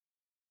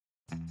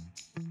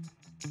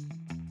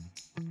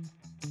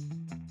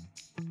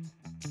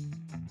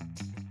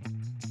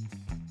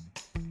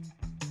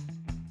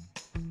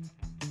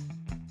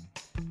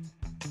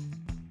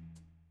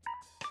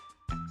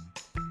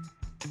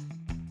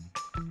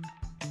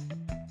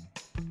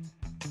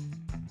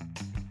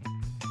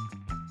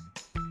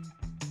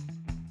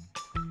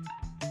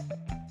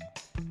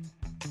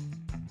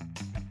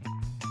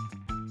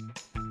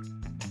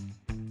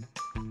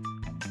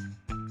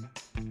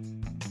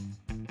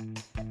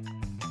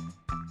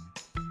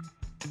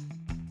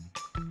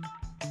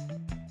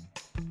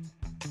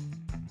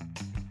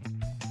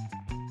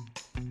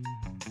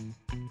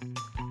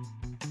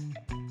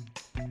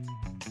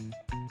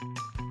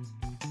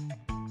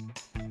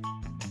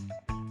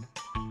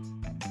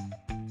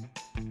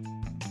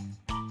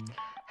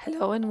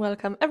Hello and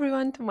welcome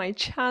everyone to my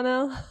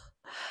channel.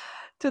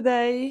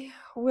 Today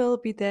will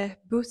be the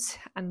boots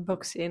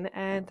unboxing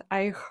and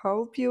I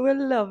hope you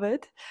will love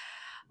it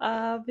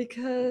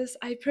because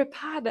I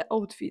prepared the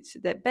outfits,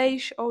 the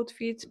beige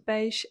outfit,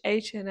 beige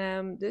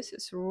H&M. This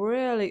is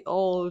really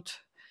old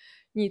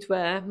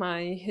knitwear,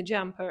 my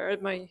jumper,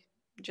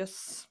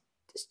 just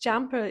this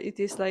jumper, it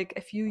is like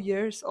a few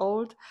years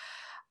old.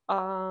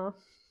 uh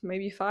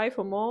Maybe 5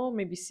 or more,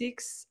 maybe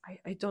 6.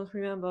 I don't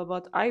remember,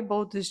 but I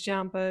bought this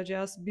jumper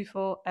just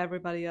before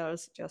everybody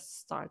else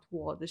just start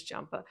wore this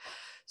jumper.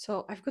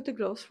 So I've got the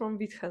gloves from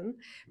Witchen,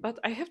 but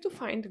I have to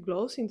find the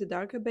gloves in the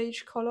darker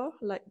beige color,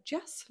 like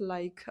just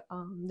like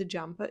the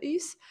jumper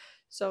is.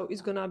 So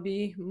it's gonna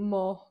be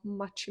more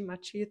matchy,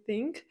 I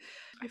think.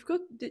 I've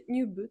got the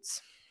new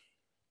boots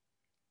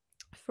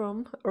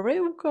from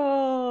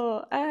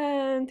Reuko,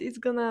 and it's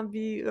gonna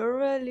be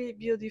really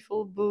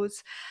beautiful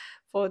boots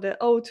for the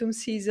autumn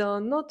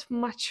season. Not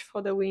much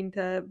for the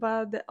winter,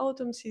 but the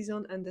autumn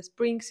season and the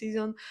spring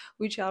season,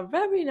 which are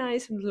very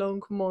nice and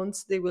long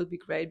months, they will be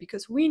great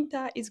because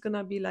winter is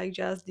gonna be like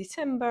just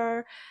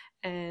December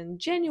and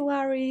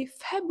January.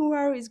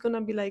 February is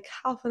gonna be like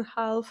half and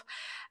half,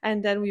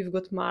 and then we've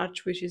got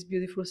March, which is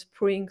beautiful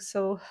spring.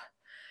 So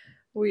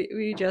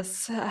we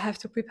just have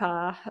to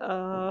prepare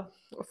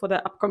for the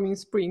upcoming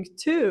spring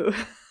too.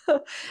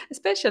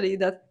 Especially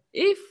that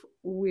if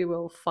we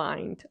will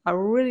find a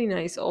really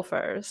nice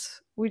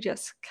offers, we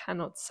just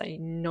cannot say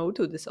no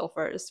to these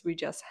offers. We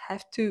just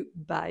have to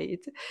buy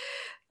it.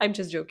 I'm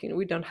just joking,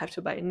 we don't have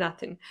to buy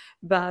nothing,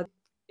 but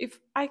if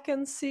I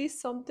can see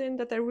something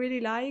that I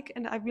really like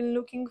and I've been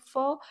looking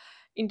for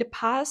in the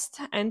past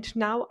and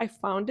now I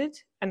found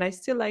it and I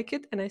still like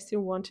it and I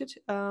still want it,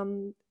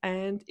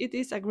 and it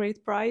is a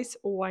great price,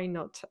 why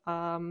not?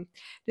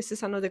 This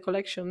is another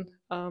collection,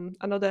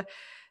 another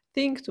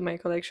thing to my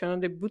collection,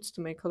 another boots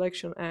to my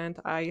collection, and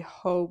I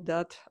hope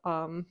that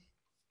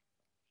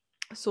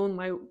soon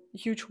my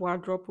huge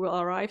wardrobe will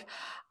arrive.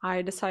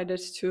 I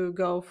decided to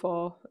go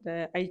for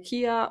the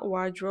IKEA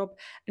wardrobe,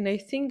 and I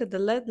think that the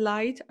LED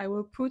light I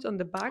will put on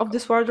the back of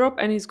this wardrobe,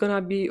 and it's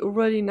gonna be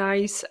really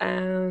nice,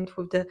 and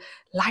with the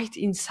light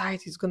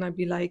inside it's gonna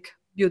be like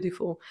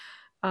beautiful.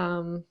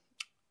 um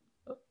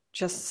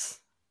just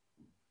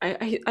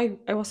I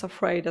was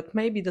afraid that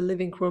maybe the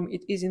living room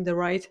it isn't the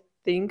right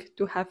thing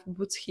to have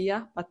boots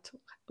here, but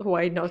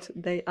why not?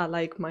 They are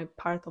like my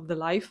part of the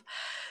life,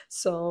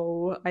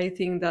 so I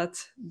think that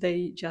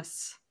they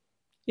just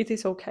it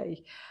is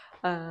okay,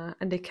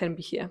 and they can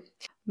be here.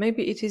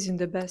 Maybe it isn't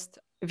the best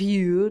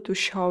view to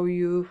show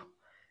you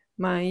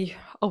my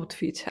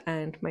outfit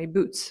and my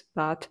boots,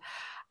 but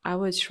I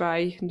will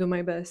try do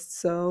my best.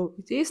 So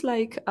it is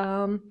like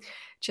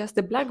just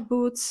the black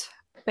boots,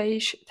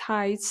 beige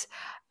tights,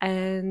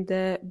 and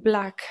the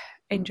black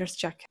Angels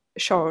jacket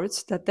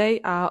shorts that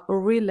they are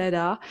real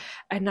leather,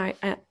 and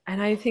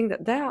I think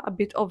that they are a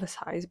bit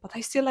oversized, but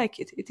I still like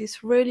it. It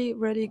is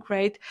really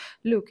great.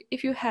 Look,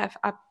 if you have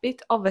a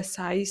bit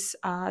oversized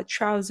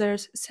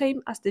trousers,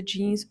 same as the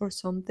jeans or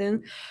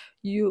something,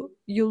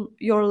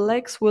 your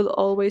legs will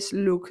always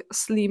look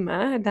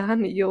slimmer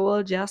than you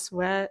will just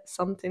wear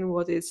something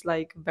what is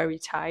like very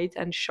tight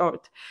and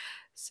short.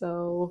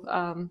 So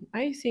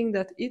I think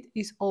that it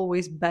is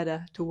always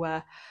better to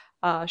wear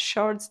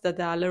shorts that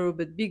are a little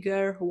bit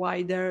bigger,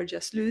 wider,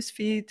 just loose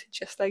fit,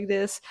 just like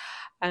this.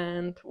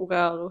 And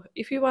well,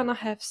 if you wanna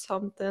have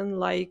something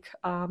like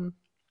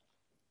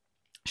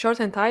short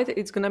and tight,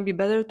 it's gonna be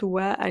better to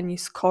wear any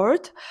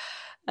skirt,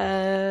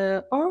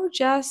 or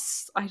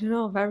just I don't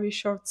know, very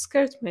short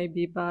skirt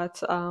maybe.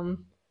 But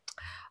I'm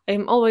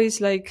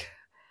always like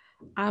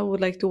I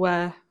would like to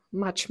wear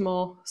much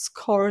more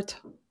skirt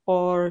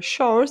or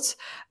shorts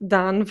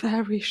than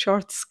very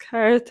short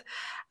skirt.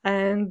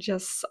 And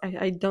just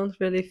I don't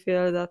really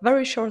feel that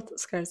very short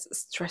skirts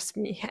stress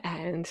me,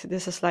 and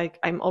this is like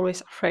I'm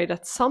always afraid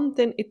that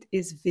something it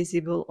is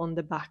visible on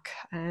the back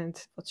and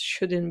what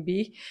shouldn't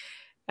be.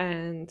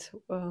 And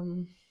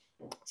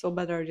so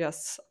better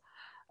just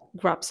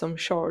grab some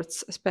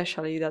shorts,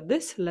 especially that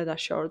this leather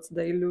shorts,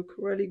 they look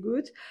really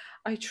good.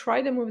 I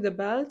tried them with the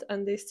belt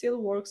and they still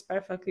works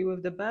perfectly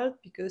with the belt,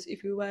 because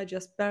if you wear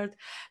just belt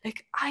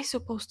like I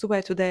supposed to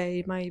wear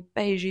today, my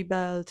beige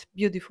belt,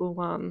 beautiful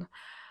one,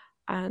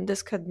 and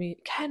this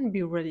can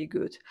be really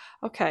good.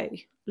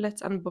 Okay,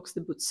 let's unbox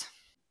the boots.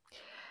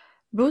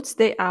 Boots,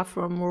 they are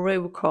from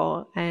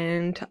Reuko,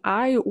 and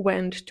I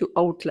went to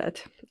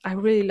outlet. I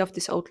really love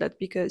this outlet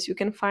because you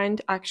can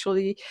find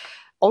actually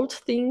old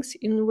things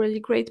in really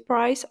great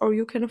price, or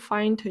you can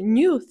find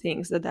new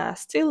things that are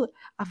still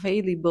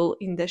available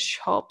in the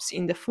shops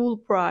in the full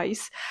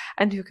price,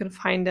 and you can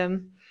find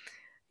them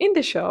in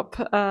the shop,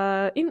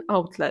 in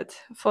outlet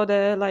for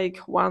the like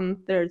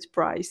 1/3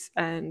 price,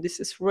 and this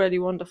is really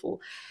wonderful.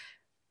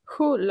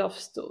 Who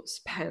loves to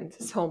spend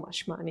so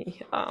much money?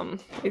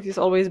 It is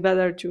always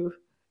better to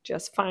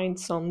just find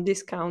some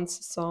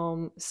discounts,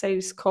 some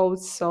sales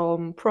codes,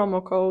 some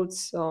promo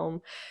codes,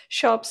 some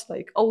shops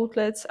like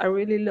outlets. I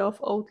really love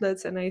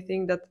outlets, and I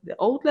think that the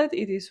outlet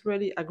it is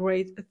really a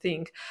great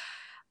thing.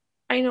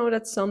 I know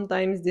that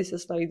sometimes this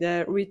is like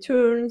the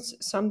returns,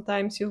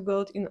 sometimes you've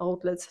got in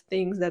outlets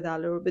things that are a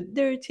little bit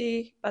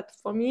dirty, but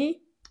for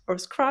me, or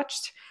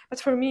scratched, but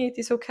for me it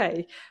is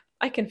okay.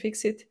 I can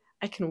fix it,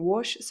 I can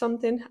wash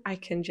something, I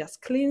can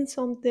just clean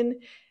something,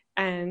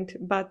 and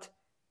but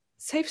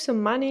save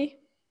some money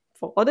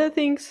for other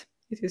things,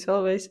 it is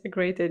always a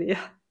great idea.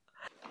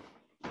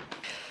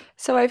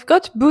 So I've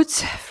got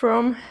boots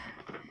from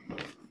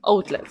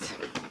outlet,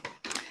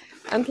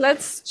 and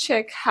let's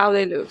check how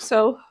they look.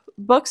 So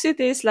box it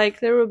is like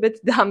a little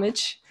bit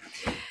damaged.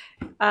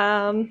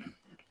 Um,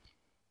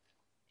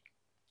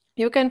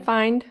 you can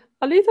find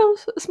a little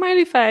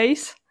smiley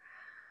face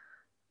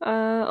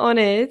on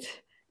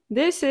it.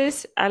 This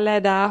is a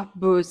leather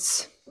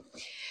boots,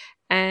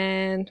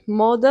 and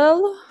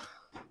model,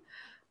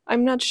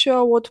 I'm not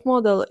sure what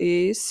model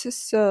is,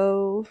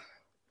 so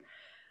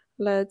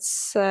let's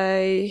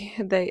say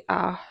they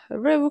are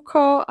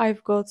Revuco.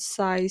 I've got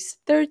size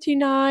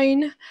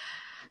 39,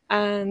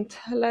 and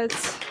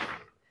let's,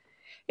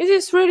 it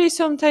is really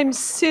sometimes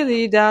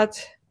silly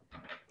that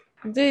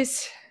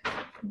these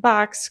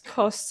bags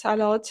cost a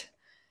lot,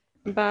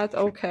 but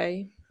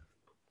okay.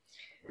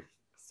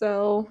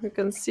 So you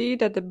can see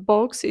that the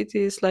box, it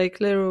is like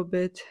a little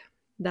bit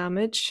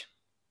damaged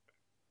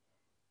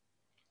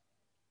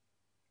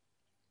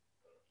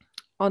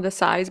on the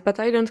size, but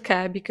I don't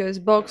care because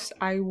box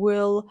I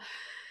will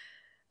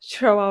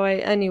throw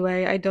away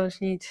anyway. I don't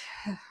need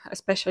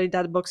especially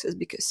that boxes,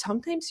 because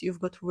sometimes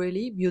you've got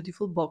really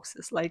beautiful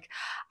boxes. Like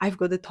I've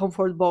got the Tom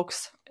Ford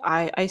box,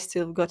 I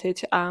still got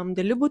it.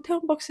 The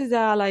Louboutin boxes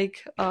are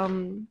like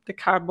the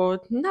cardboard,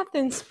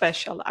 nothing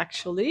special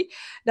actually.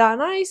 They are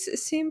nice,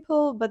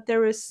 simple, but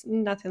there is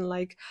nothing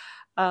like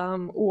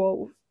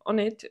wow on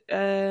it.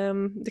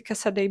 The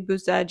Casadei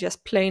boots are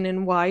just plain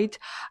and white.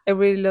 I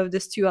really love the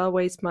Stuart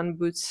Weitzman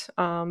boots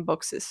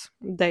boxes.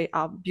 They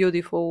are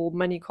beautiful,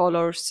 many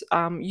colors,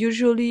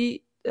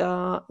 usually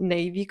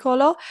navy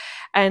color,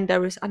 and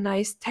there is a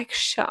nice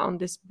texture on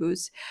this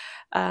boots.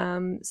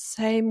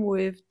 Same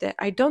with the,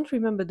 I don't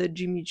remember the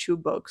Jimmy Choo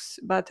box,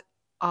 but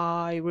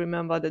I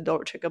remember the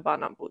Dolce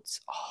Gabbana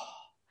boots. Oh,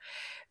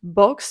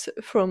 box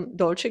from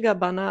Dolce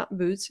Gabbana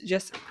boots,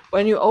 just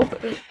when you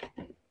open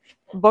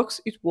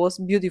box, it was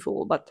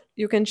beautiful, but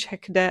you can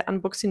check the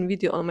unboxing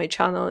video on my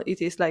channel.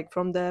 It is like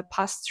from the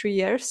past 3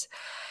 years.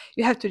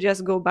 You have to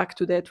just go back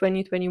to the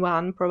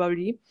 2021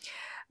 probably.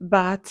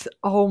 But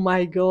oh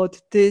my god,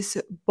 this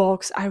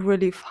box I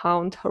really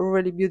found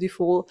really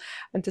beautiful,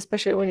 and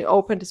especially when you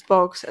open this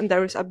box and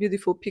there is a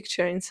beautiful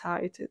picture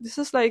inside. This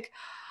is like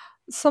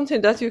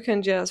something that you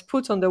can just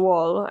put on the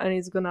wall and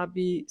it's gonna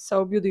be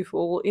so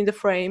beautiful in the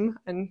frame,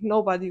 and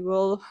nobody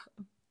will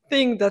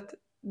think that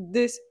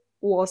this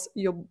was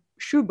your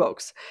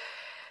shoebox.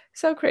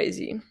 So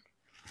crazy.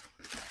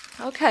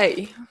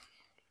 Okay.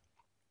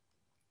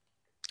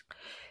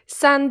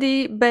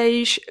 Sandy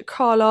beige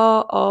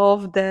color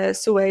of the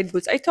suede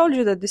boots. I told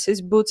you that this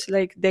is boots,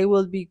 like they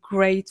will be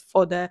great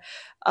for the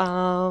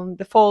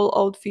fall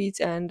outfits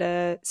and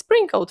the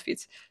spring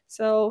outfits.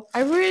 So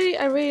I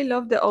really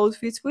love the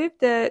outfits with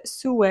the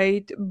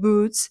suede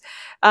boots.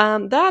 They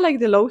are like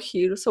the low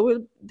heel,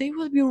 so they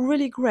will be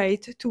really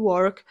great to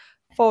work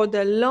for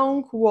the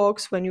long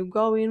walks when you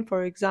go in,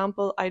 for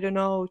example, I don't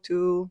know,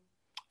 to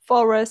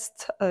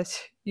forest.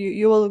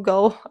 You will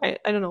go, I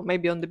don't know,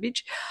 maybe on the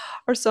beach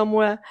or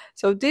somewhere.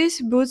 So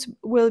these boots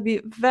will be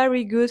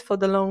very good for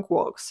the long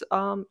walks.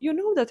 You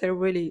know that I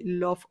really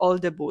love all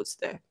the boots.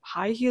 The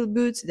high heel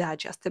boots, they are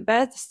just the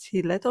best.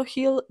 Stiletto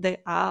heel, they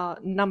are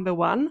number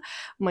one,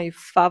 my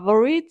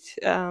favorite.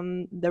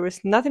 There is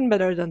nothing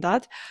better than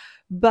that.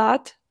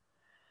 But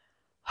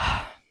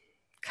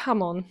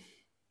come on,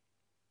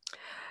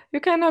 you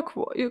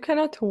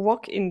cannot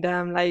walk in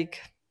them like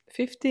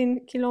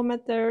 15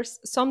 kilometers.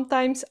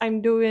 Sometimes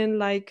I'm doing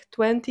like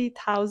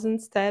 20,000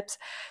 steps.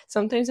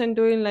 Sometimes I'm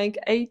doing like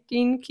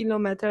 18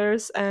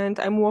 kilometers, and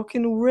I'm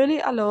walking really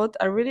a lot.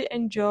 I really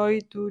enjoy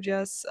to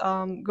just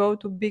go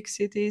to big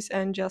cities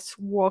and just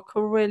walk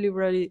really,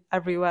 really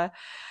everywhere,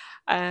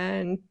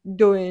 and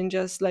doing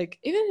just like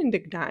even in the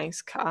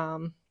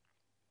Gdańsk.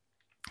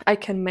 I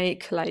can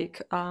make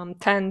like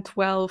 10,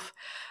 12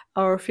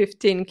 or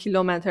 15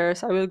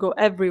 kilometers. I will go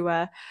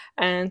everywhere.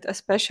 And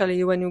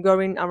especially when you're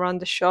going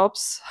around the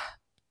shops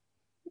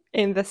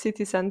in the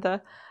city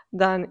center,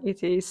 then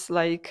it is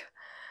like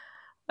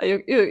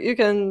you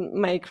can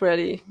make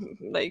really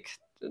like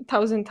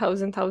thousand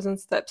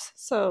steps.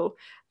 So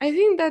I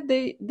think that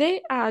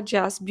they are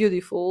just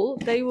beautiful.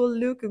 They will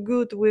look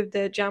good with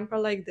the jumper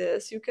like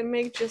this. You can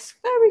make just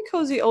very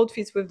cozy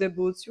outfits with the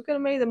boots. You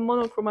can make a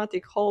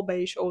monochromatic whole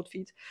beige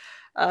outfit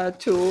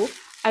too.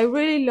 I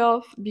really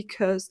love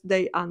because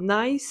they are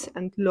nice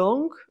and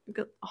long.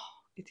 Oh,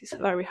 it is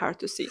very hard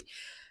to see,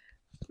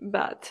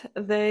 but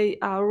they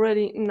are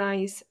really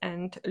nice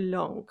and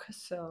long.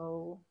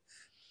 So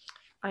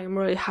I am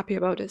really happy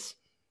about this.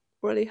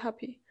 Really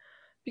happy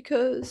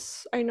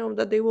because I know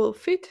that they will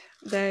fit.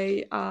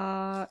 They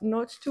are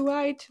not too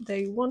wide.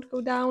 They won't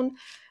go down.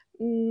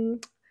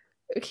 Mm,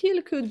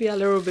 heel could be a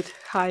little bit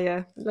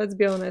higher, let's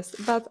be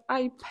honest, but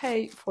I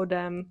pay for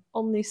them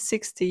only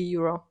 60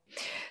 euro.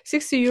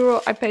 60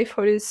 euro I pay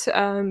for these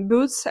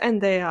boots,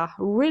 and they are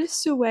real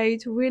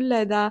suede, real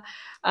leather,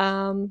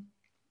 um,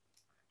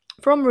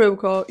 from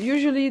Roco.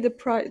 Usually the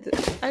price,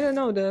 I don't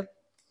know,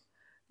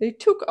 they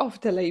took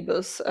off the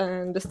labels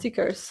and the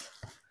stickers.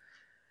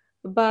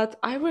 But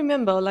I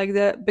remember, like,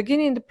 the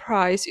beginning the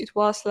price, it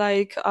was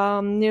like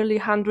nearly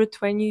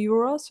 120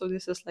 euros. So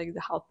this is like the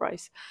half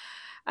price,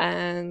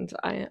 and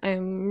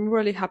I'm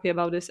really happy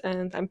about this.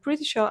 And I'm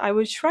pretty sure I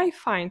will try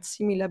find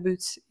similar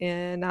boots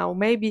now.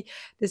 Maybe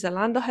the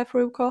Zalando have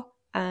Ruko,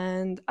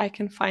 and I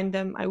can find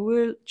them. I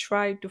will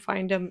try to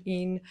find them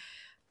in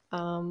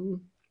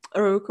um,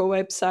 Ruko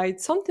website,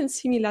 something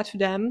similar to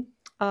them.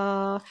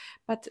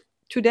 But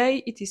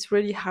today it is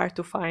really hard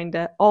to find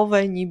the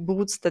over-knee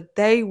boots that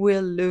they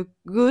will look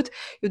good.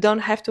 You don't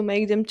have to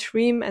make them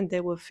trim, and they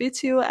will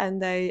fit you,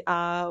 and they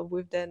are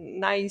with the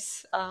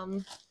nice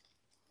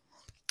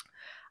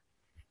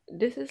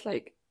this is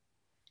like,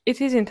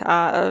 it isn't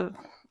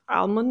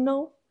almond,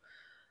 no,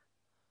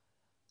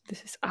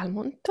 this is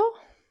almond toe.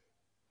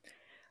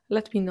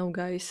 Let me know,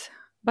 guys.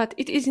 But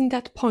it isn't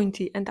that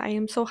pointy, and I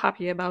am so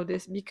happy about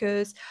this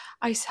because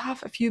I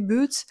have a few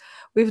boots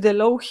with the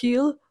low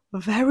heel,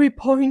 very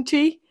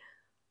pointy.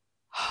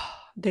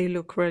 They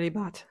look really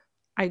bad.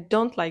 I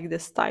don't like the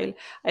style.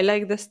 I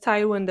like the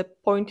style when the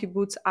pointy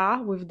boots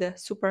are with the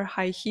super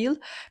high heel,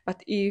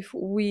 but if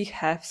we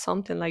have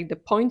something like the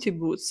pointy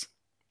boots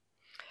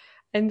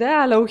and they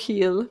are low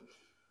heel,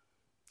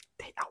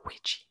 they are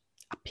witchy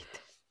a bit.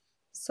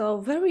 So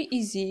very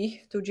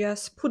easy to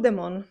just put them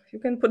on. You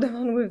can put them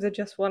on with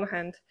just one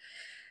hand.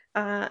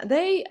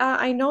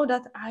 I know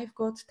that I've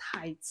got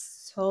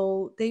tights,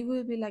 so they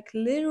will be like a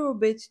little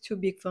bit too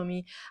big for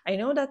me. I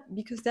know that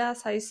because they are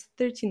size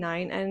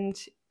 39, and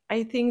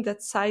I think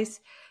that size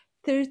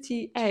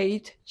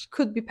 38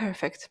 could be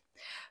perfect.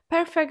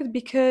 Perfect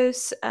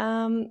because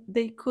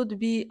they could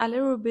be a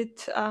little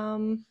bit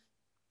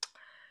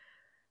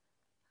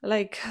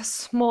like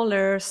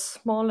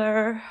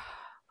smaller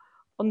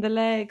on the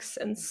legs,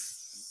 and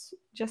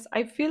just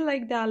I feel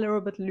like they're a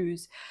little bit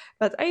loose.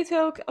 But I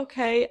thought,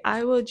 okay,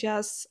 I will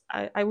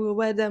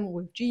wear them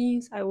with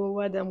jeans, I will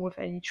wear them with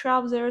any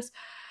trousers,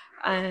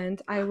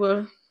 and I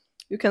will,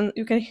 you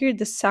can hear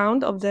the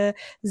sound of the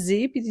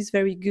zip, it is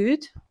very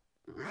good.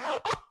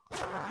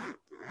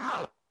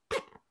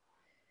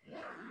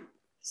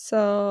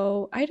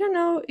 So I don't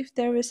know if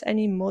there is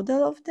any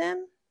model of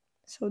them,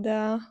 so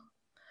the,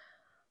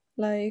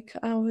 like,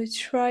 I will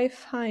try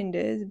find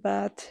it,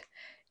 but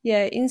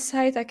yeah,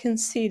 inside I can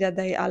see that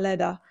they are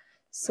leather.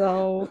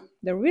 So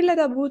the real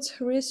leather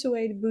boots, real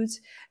suede boots,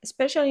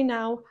 especially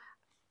now.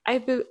 I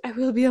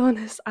will be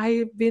honest.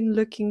 I've been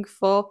looking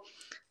for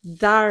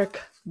dark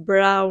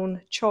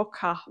brown,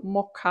 choca,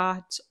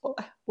 mocha,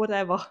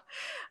 whatever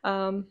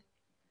um,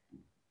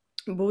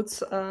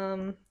 boots.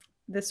 The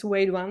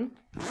suede one,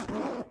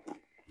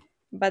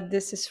 but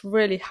this is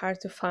really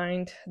hard to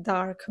find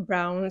dark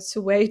brown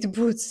suede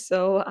boots,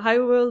 so I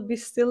will be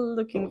still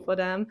looking for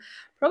them.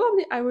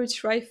 Probably I will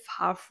try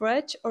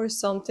Farfetch or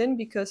something,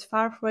 because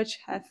Farfetch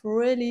have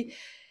really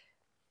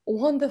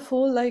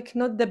wonderful, like,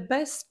 not the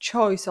best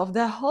choice of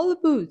the whole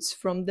boots,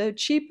 from the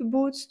cheap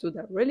boots to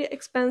the really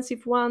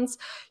expensive ones.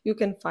 You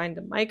can find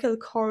the Michael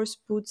Kors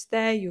boots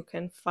there, you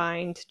can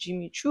find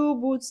Jimmy Choo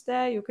boots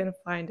there, you can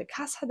find the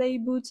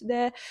Casadei boots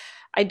there.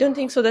 I don't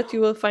think so that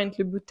you will find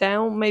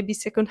Louboutin, maybe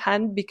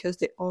secondhand, because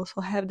they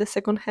also have the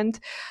secondhand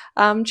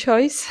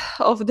choice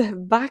of the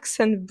bags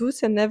and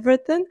boots and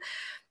everything.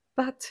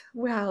 But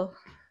well,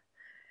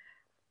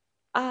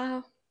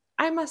 uh,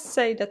 I must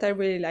say that I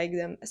really like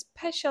them,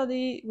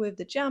 especially with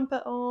the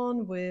jumper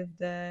on, with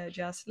the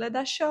just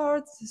leather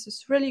shorts. This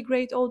is really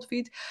great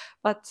outfit,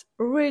 but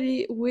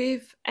really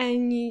with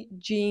any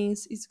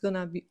jeans, it's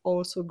gonna be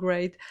also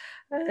great.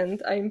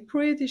 And I'm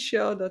pretty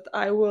sure that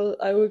I will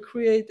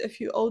create a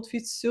few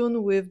outfits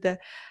soon with the,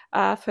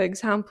 for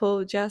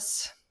example,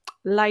 just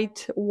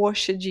light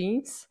wash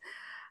jeans,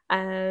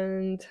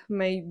 and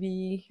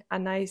maybe a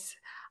nice.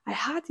 I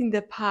had in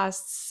the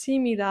past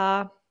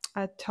similar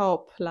a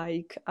top,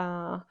 like, but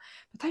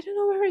I don't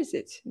know where is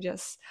it.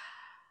 Just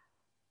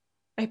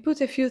I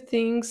put a few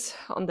things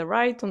on the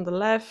right, on the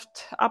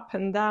left, up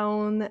and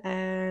down,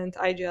 and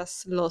I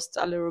just lost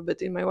a little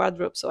bit in my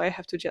wardrobe, so I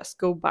have to just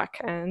go back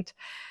and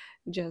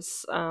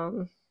just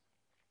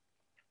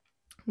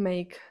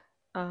make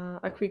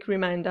a quick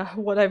reminder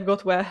what I've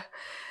got where.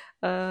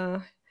 uh,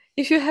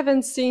 if you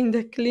haven't seen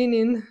the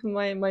cleaning,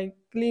 my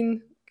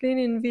cleaning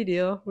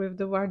video with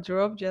the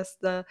wardrobe,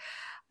 just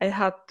I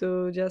had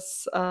to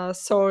just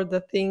sort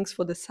the things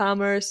for the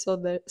summer,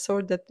 so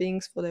sort the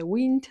things for the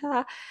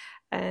winter,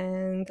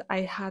 and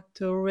I had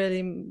to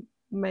really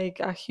make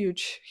a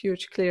huge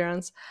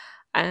clearance.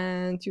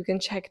 And you can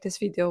check this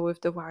video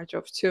with the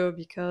wardrobe too,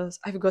 because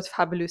I've got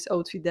fabulous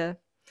outfit there.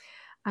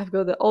 I've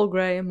got the all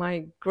gray,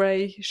 my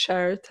gray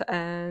shirt,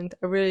 and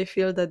I really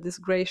feel that this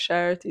gray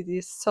shirt, it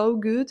is so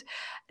good.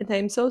 And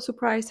I'm so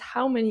surprised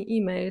how many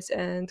emails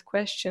and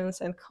questions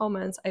and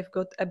comments I've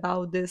got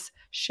about this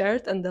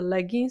shirt and the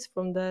leggings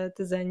from the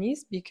Tezenis,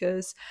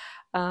 because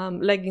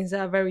leggings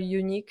are very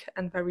unique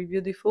and very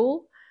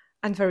beautiful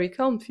and very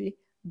comfy.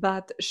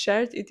 But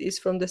shirt, it is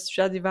from the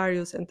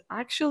Stradivarius, and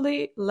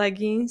actually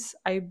leggings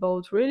I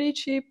bought really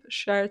cheap,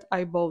 shirt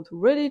I bought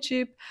really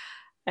cheap,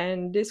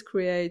 and this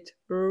create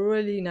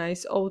really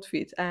nice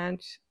outfit.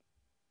 And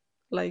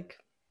like,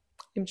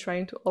 I'm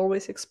trying to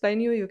always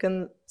explain you, you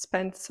can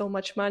spend so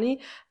much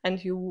money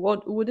and you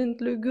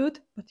wouldn't look good,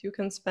 but you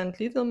can spend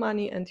little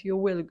money and you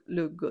will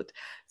look good.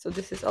 So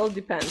this is all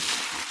depends.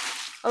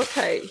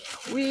 Okay,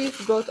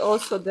 we've got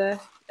also the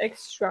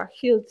extra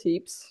heel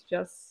tips.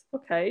 Just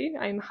okay,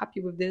 I'm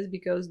happy with this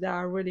because they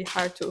are really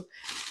hard to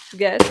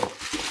get.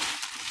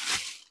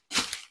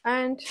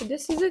 And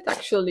this is it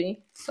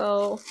actually.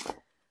 So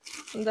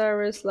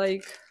there is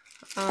like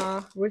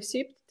a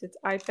receipt that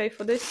I pay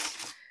for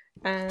this.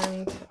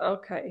 And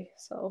okay,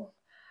 so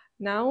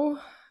now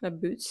the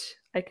boots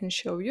I can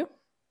show you.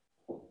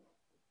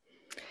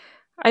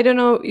 I don't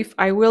know if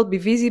I will be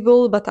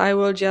visible, but I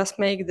will just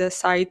make the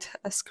side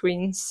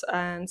screens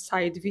and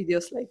side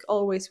videos like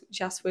always,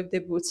 just with the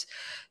boots.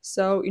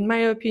 So in my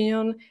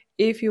opinion,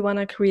 if you want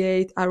to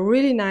create a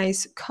really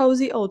nice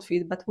cozy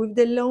outfit but with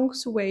the long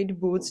suede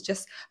boots,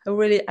 just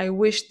I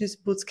wish these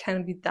boots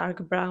can be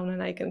dark brown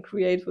and I can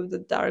create with the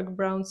dark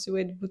brown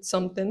suede boots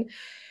something.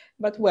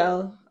 But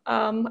well,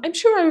 I'm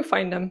sure I will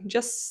find them.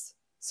 Just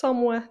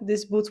somewhere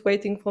these boots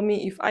waiting for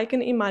me. If I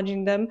can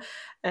imagine them,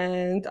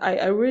 and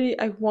I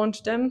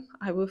want them,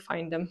 I will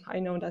find them. I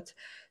know that.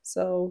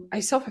 So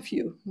I saw a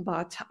few,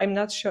 but I'm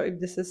not sure if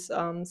this is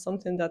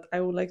something that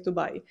I would like to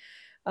buy.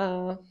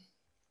 Uh,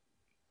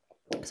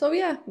 so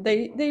yeah,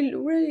 they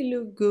really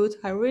look good.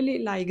 I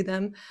really like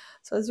them.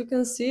 So as you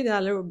can see, they're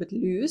a little bit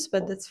loose,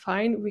 but that's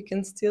fine. We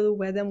can still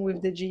wear them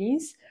with the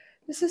jeans.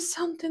 This is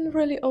something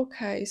really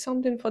okay,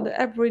 something for the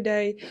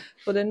everyday,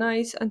 for the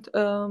nice and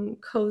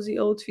cozy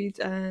outfit.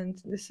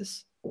 And this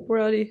is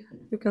really,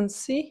 you can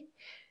see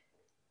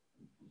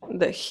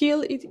the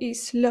heel, it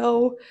is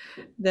low,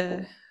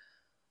 the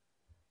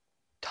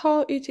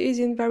toe, it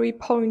isn't very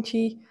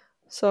pointy.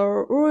 So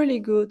really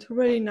good,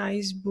 really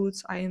nice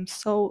boots. I am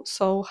so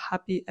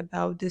happy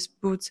about these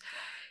boots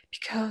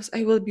because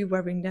I will be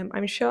wearing them.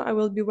 I'm sure I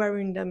will be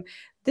wearing them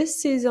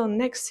this season,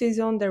 next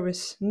season. There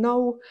is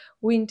no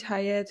winter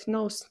yet,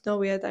 no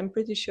snow yet. I'm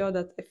pretty sure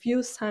that a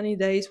few sunny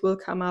days will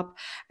come up,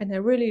 and I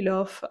really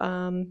love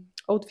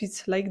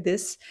outfits like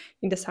this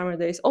in the summer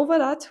days. Over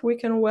that, we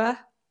can wear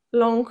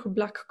long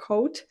black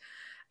coat,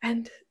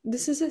 and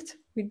this is it.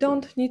 We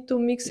don't need to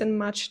mix and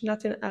match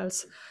nothing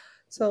else.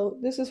 So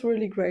this is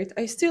really great.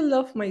 I still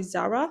love my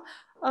Zara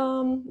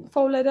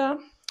faux leather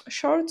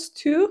shorts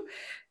too,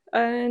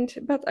 and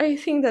but I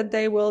think that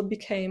they will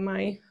become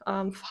my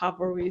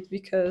favorite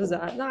because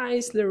they're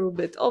nice, little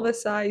bit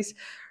oversized,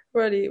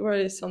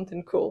 really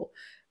something cool.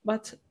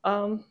 But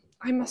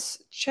I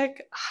must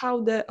check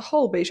how the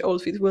whole beige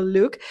outfit will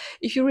look.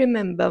 If you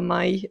remember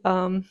my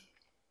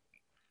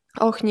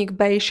Ochnik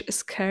beige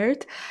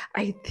skirt,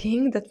 I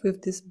think that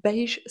with this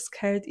beige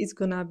skirt it's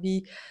gonna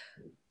be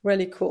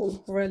really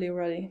cool,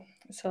 really.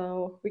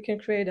 So we can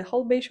create a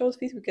whole beige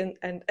outfit. We can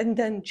and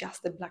then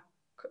just the black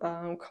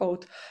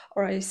coat,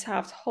 or a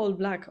soft whole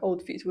black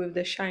outfit with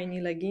the shiny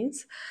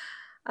leggings,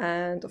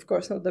 and of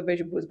course not the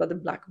beige boots but the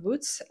black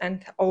boots,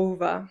 and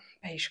over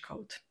beige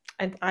coat.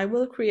 And I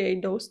will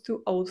create those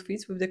two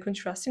outfits with the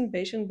contrasting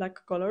beige and black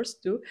colors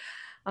too,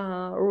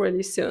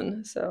 really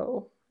soon.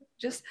 So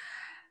just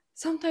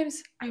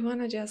sometimes I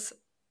wanna just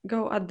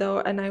go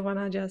outdoor and I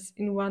wanna just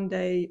in one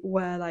day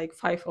wear like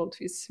 5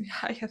 outfits.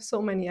 I have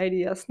so many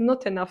ideas,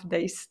 not enough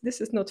days.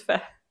 This is not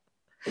fair.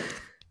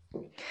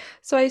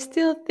 So I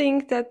still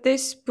think that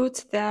these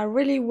boots, they are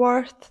really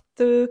worth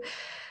to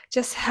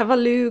just have a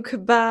look,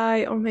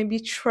 buy, or maybe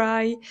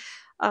try.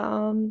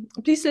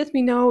 Please let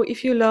me know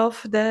if you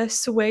love the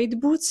suede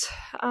boots.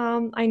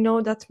 I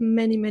know that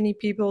many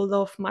people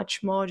love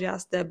much more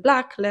just the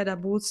black leather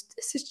boots.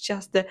 This is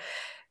just the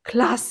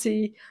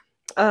classy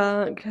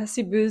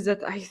classy boots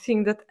that I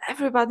think that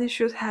everybody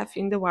should have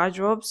in the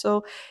wardrobe.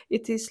 So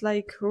it is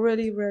like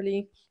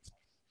really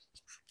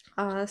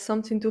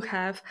something to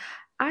have.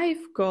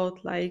 I've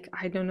got like,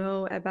 I don't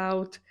know,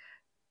 about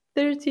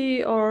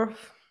 30 or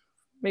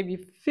maybe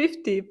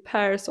 50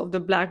 pairs of the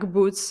black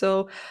boots.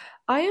 So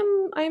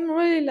I'm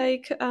really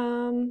like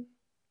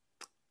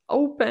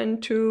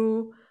open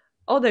to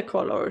other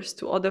colors,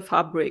 to other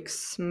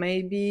fabrics.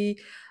 Maybe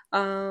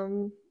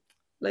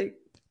like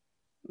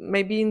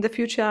maybe in the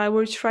future I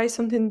will try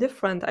something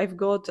different. I've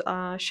got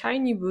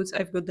shiny boots,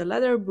 I've got the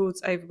leather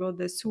boots, I've got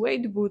the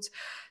suede boots.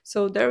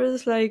 So there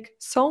is like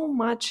so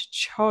much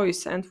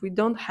choice, and we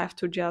don't have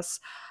to just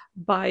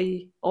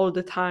buy all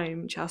the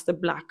time just the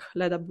black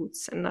leather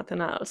boots and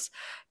nothing else.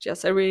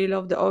 Just I really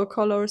love the all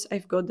colors.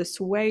 I've got the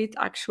suede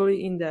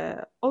actually in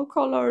the all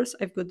colors.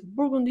 I've got the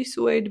burgundy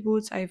suede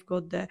boots. I've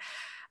got the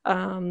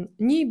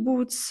knee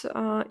boots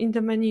in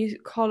the many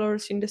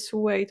colors in the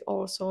suede,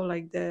 also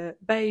like the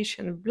beige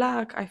and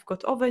black. I've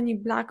got over knee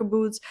black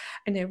boots,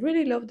 and I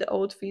really love the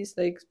outfits,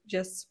 like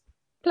just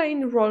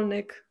plain roll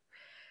neck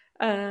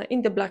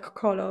in the black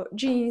color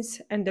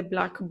jeans and the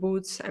black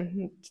boots,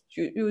 and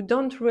you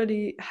don't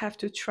really have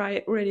to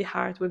try really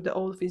hard with the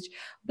outfit.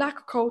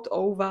 Black coat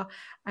over,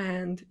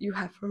 and you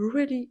have a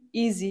really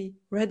easy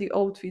ready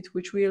outfit,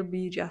 which will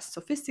be just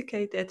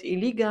sophisticated,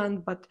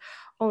 elegant, but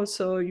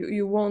also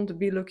you won't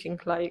be looking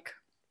like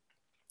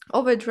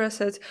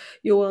overdressed.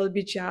 You will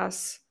be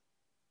just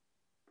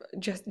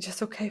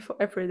okay for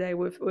every day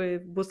with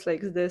boots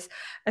like this.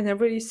 And I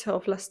really saw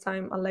last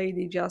time a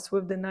lady just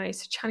with the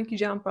nice chunky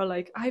jumper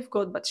like I've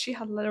got, but she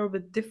had a little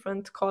bit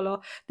different color,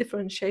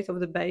 different shade of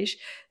the beige.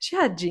 She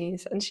had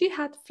jeans and she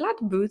had flat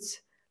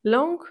boots,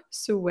 long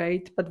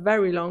suede, but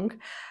very long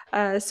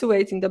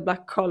suede in the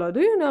black color.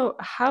 Do you know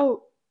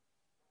how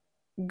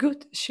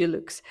good she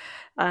looks?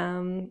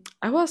 I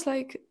was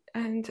like,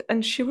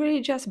 and she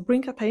really just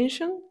bring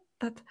attention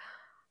that,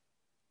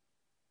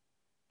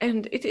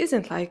 and it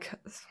isn't like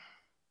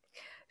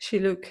she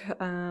look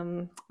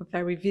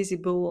very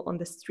visible on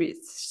the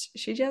streets.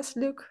 She just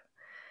look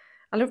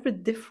a little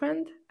bit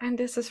different, and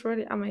this is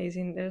really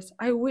amazing.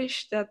 I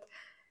wish that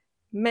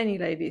many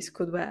ladies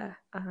could wear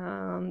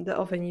the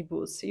oveni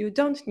boots. You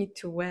don't need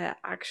to wear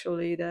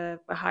actually the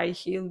high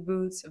heel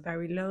boots,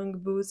 very long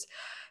boots,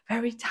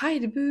 very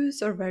tight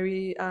boots, or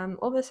very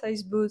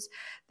oversized boots.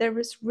 There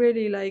is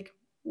really like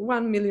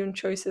 1 million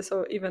choices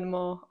or even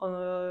more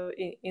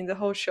in the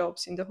whole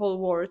shops in the whole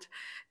world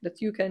that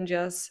you can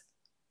just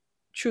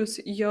choose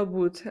your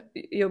boots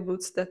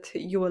that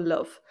you will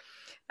love,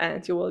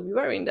 and you will be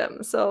wearing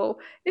them. So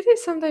it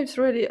is sometimes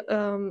really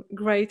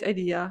great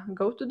idea.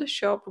 Go to the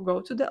shop,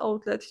 go to the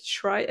outlet,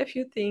 try a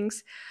few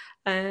things,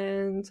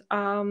 and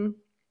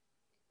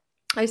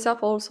I saw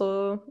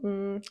also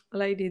a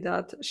lady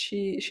that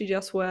she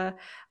just wear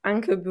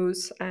ankle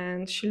boots,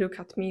 and she looked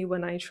at me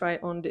when I try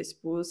on these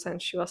boots,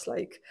 and she was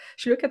like,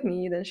 she looked at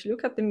me, then she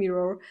looked at the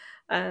mirror,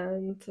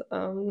 and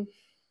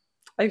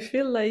I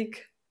feel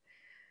like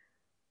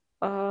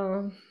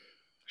um,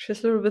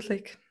 she's a little bit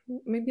like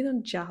maybe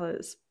not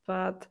jealous,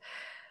 but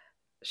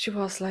she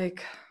was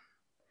like,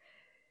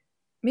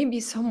 maybe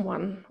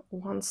someone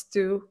wants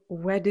to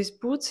wear these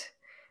boots,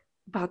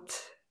 but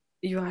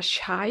you are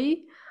shy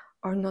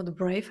or not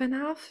brave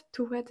enough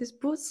to wear these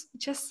boots.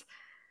 Just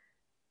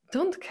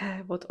don't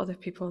care what other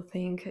people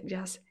think.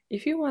 Just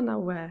if you wanna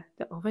wear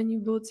the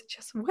Oveni boots,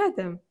 just wear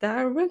them. They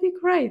are really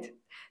great.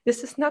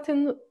 This is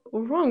nothing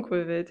wrong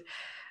with it.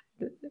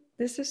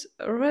 This is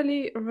a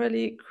really,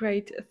 really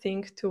great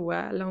thing to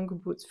wear long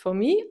boots. For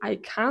me, I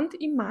can't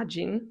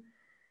imagine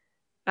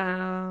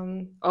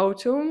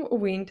autumn,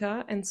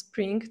 winter, and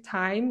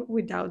springtime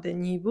without the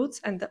knee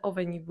boots and the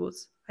over knee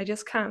boots. I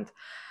just can't.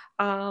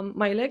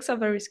 My legs are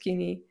very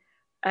skinny,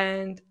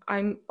 and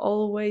I'm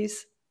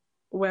always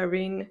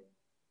wearing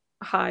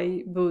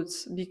high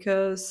boots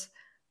because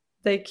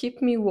they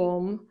keep me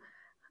warm.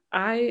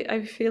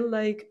 I feel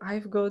like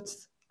I've got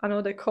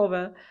another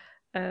cover,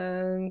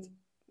 and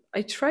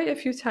I try a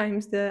few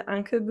times the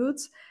ankle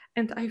boots,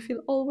 and I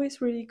feel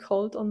always really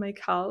cold on my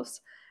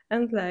calves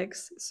and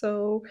legs.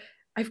 So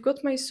I've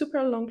got my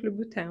super long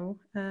Louboutin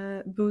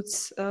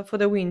boots for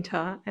the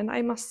winter, and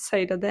I must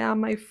say that they are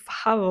my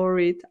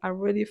favorite, are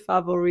really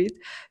favorite,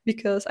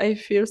 because I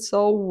feel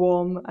so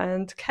warm,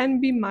 and can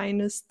be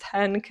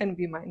 -10, can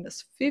be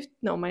 -50,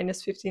 no,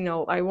 -50,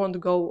 no, I won't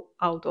go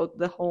out of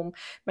the home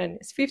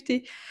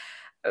 -50,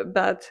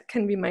 but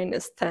can be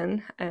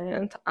 -10,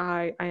 and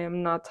I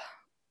am not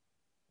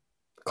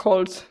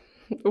cold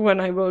when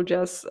I will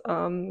just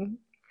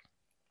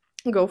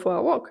go for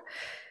a walk.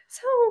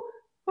 So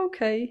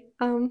okay,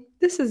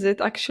 this is it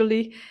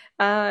actually.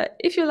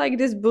 If you like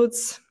these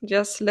boots,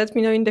 just let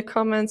me know in the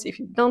comments. If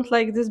you don't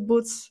like these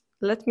boots,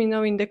 let me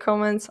know in the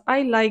comments.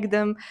 I like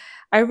them.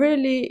 I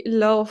really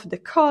love the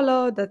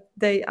color, that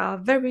they are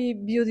very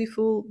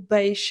beautiful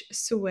beige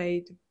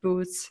suede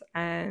boots,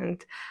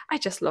 and I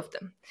just love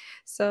them.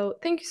 So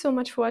thank you so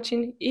much for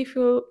watching. If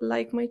you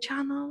like my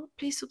channel,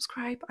 please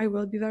subscribe. I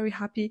will be very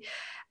happy.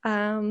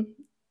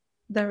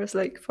 There is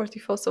like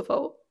 44 so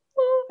far.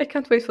 Oh, I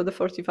can't wait for the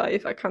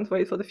 45. I can't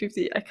wait for the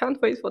 50. I can't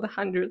wait for the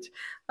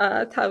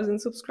 100,000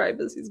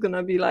 subscribers. It's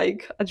gonna be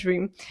like a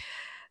dream.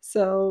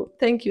 So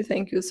thank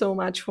you so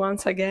much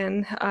once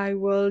again. I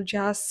will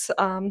just,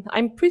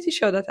 I'm pretty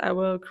sure that I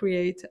will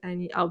create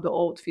any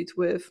outdoor outfit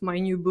with my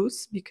new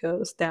boots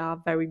because they are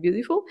very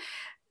beautiful.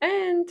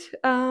 And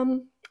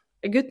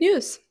good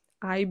news,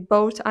 I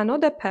bought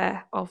another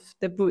pair of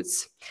the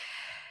boots.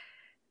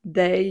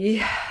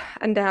 They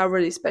are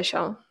really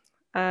special.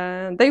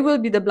 They will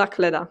be the black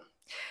leather,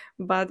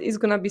 but it's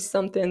gonna be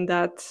something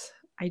that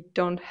I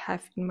don't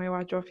have in my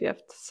wardrobe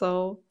yet.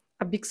 So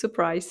a big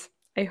surprise,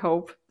 I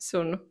hope,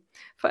 soon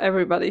for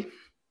everybody.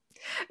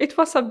 It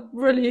was a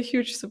really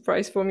huge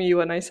surprise for me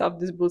when I saw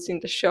these boots in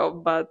the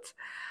shop, but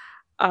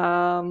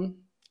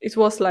it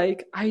was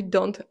like, I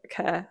don't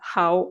care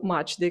how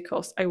much they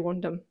cost, I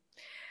want them.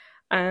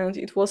 and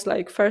it was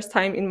like first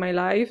time in my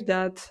life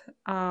that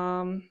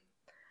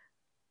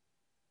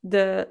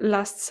the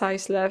last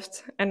size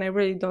left, and I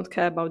really don't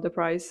care about the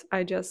price.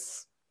 I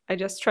just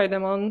try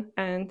them on,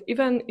 and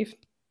even if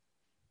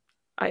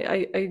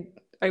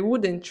I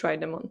wouldn't try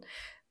them on,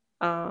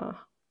 uh,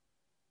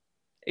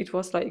 it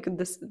was like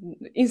this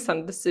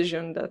instant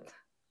decision that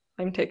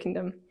I'm taking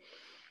them.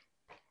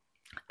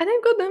 And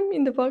I've got them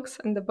in the box,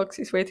 and the box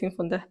is waiting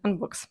for the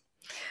unbox.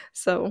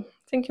 So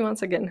thank you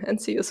once again,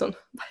 and see you soon.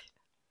 Bye.